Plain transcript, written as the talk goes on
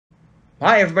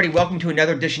Hi everybody, welcome to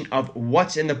another edition of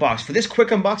What's in the Box. For this quick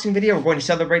unboxing video, we're going to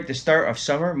celebrate the start of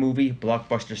summer movie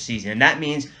blockbuster season. And that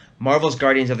means Marvel's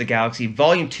Guardians of the Galaxy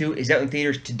Volume 2 is out in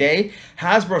theaters today.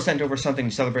 Hasbro sent over something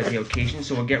to celebrate the occasion,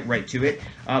 so we'll get right to it.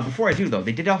 Before I do though,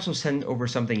 they did also send over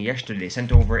something yesterday. They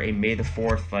sent over a May the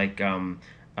 4th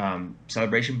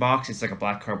celebration box. It's like a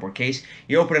black cardboard case.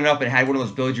 You open it up and it had one of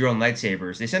those build your own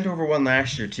lightsabers. They sent over one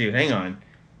last year too. Hang on.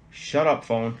 Shut up,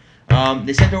 phone.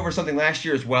 They sent over something last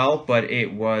year as well, but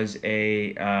it was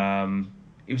a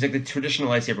it was like the traditional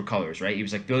lightsaber colors, right? It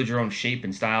was like build your own shape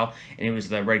and style, and it was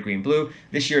the red, green, blue.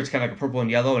 This year it's kind of like a purple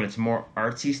and yellow, and it's more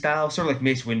artsy style, sort of like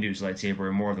Mace Windu's lightsaber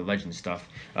and more of the legend stuff.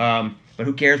 But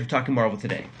who cares? We're talking Marvel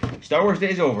today. Star Wars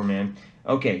Day is over, man.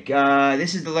 Okay,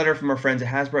 this is the letter from our friends at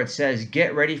Hasbro. It says,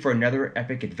 get ready for another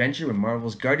epic adventure when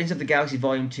Marvel's Guardians of the Galaxy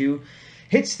Volume 2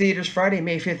 hits theaters Friday,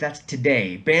 May 5th, that's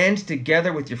today. Band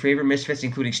together with your favorite misfits,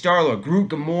 including Star-Lord, Groot,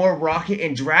 Gamora, Rocket,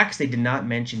 and Drax. They did not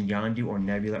mention Yondu or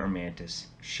Nebula or Mantis.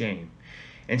 Shame.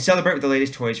 And celebrate with the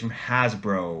latest toys from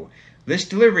Hasbro. This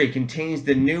delivery contains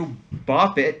the new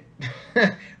Bop It,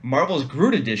 Marvel's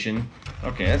Groot edition.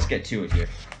 Okay, let's get to it here.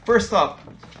 First up,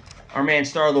 our man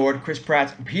Star-Lord, Chris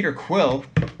Pratt, Peter Quill,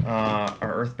 our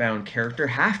Earthbound character.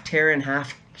 Half Terran,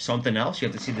 half something else. You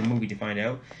have to see the movie to find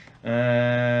out.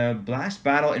 Blast,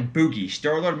 Battle, and Boogie.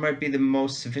 Star-Lord might be the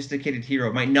most sophisticated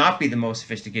hero. Might not be the most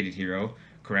sophisticated hero.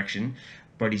 Correction.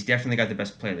 But he's definitely got the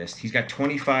best playlist. He's got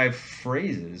 25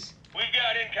 phrases. We've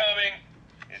got incoming.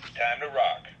 It's time to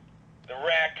rock. The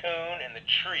raccoon and the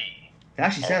tree. That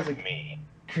actually sounds like me.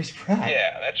 Chris Pratt.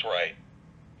 Yeah, that's right.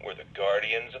 We're the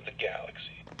Guardians of the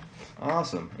Galaxy.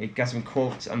 Awesome. It got some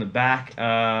quotes on the back.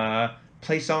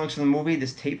 Play songs from the movie.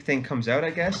 This tape thing comes out,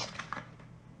 I guess.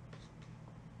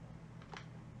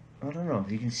 I don't know.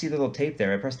 You can see the little tape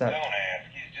there. I pressed that. Don't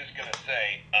ask. He's just gonna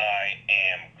say, I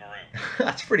am Groot.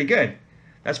 That's pretty good.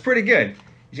 That's pretty good.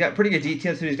 He's got pretty good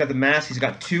details. So he's got the mask. He's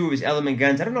got two of his element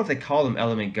guns. I don't know if they call them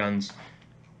element guns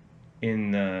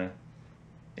in the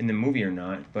movie or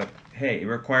not. But hey, it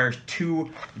requires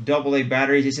 2 AA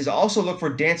batteries. It says also look for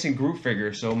dancing Groot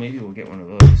figures. So maybe we'll get one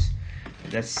of those.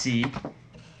 Let's see.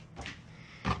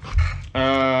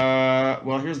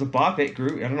 Well, here's the Bop It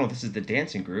Groot. I don't know if this is the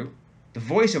dancing Groot. The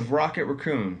voice of Rocket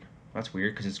Raccoon. That's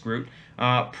weird because it's Groot.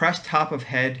 Press the top of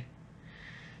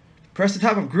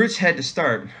Groot's head to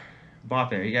start.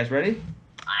 Bop it. Are you guys ready?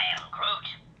 I am Groot.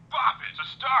 Bop it to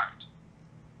start.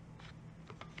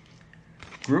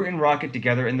 Groot and Rocket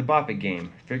together in the Bop It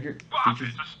game. Bop it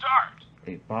to start.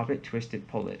 A Bop It, twist it,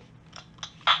 pull it.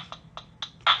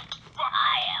 I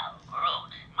am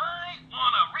Groot. Might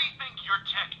wanna rethink your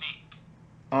technique.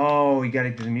 Oh, you gotta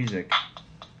do the music.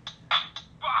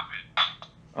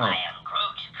 Oh. I am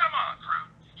Groot. Come on, Groot.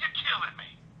 You're killing me.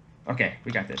 Okay,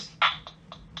 we got this.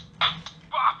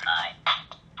 Bop it.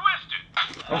 Twist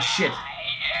it. Oh, shit. I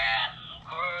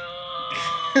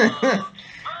am Groot.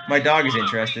 My dog is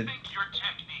interested.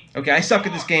 Okay, I suck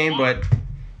at this game, but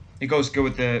it goes good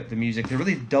with the music. They're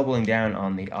really doubling down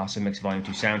on the Awesome Mix Volume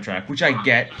 2 soundtrack, which I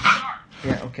get.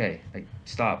 Yeah, okay. Like,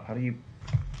 stop. How do you...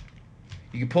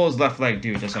 You can pull his left leg,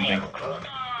 dude, or something.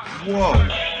 Whoa.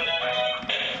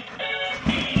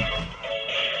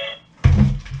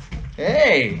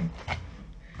 Hey,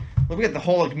 look, we got the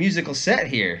whole like, musical set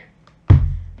here.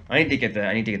 I need to get the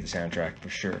soundtrack for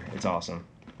sure. It's awesome.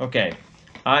 Okay,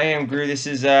 I am Groot. This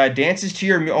is dances to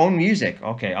your own music.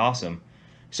 Okay, awesome.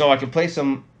 So I could play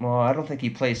some. Well, I don't think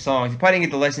he plays songs. He probably didn't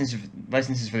get the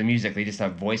licenses for the music. They just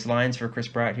have voice lines for Chris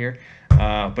Pratt here.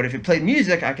 But if it played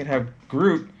music, I could have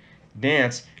Groot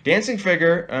dance. Dancing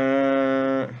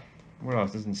figure. What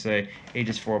else? Doesn't say.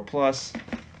 Ages 4+.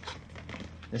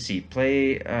 Let's see.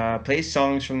 Play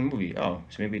songs from the movie. Oh,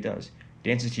 so maybe it does.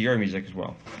 Dances to your music as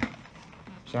well.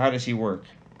 So how does he work?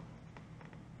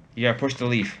 You gotta push the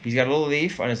leaf. He's got a little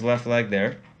leaf on his left leg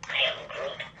there.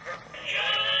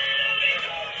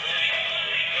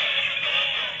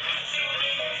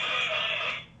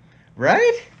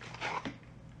 Right?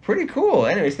 Pretty cool.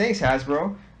 Anyways, thanks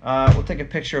Hasbro. We'll take a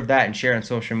picture of that and share on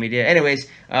social media. Anyways,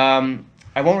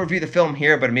 I won't review the film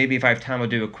here, but maybe if I have time, I'll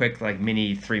do a quick, like,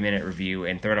 mini 3-minute review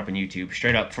and throw it up on YouTube,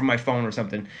 straight up from my phone or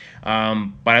something.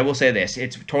 But I will say this.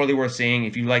 It's totally worth seeing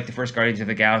if you like the first Guardians of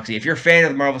the Galaxy. If you're a fan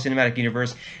of the Marvel Cinematic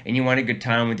Universe and you want a good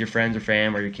time with your friends or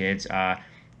fam or your kids,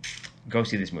 go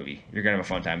see this movie. You're going to have a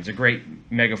fun time. It's a great,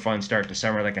 mega fun start to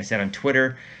summer, like I said on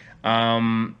Twitter.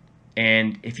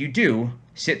 And if you do,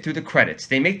 sit through the credits.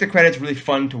 They make the credits really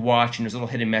fun to watch, and there's little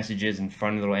hidden messages and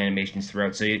fun little animations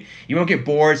throughout, so you won't get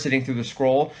bored sitting through the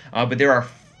scroll. But there are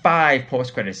 5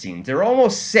 post-credit scenes. There are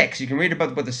almost 6. You can read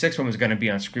about what the 6th one was going to be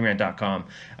on ScreenRant.com.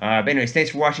 But anyways,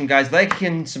 thanks for watching, guys. Like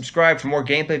and subscribe for more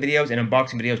gameplay videos and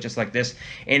unboxing videos just like this.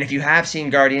 And if you have seen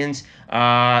Guardians,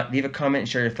 leave a comment and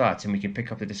share your thoughts, and we can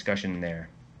pick up the discussion there.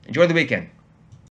 Enjoy the weekend.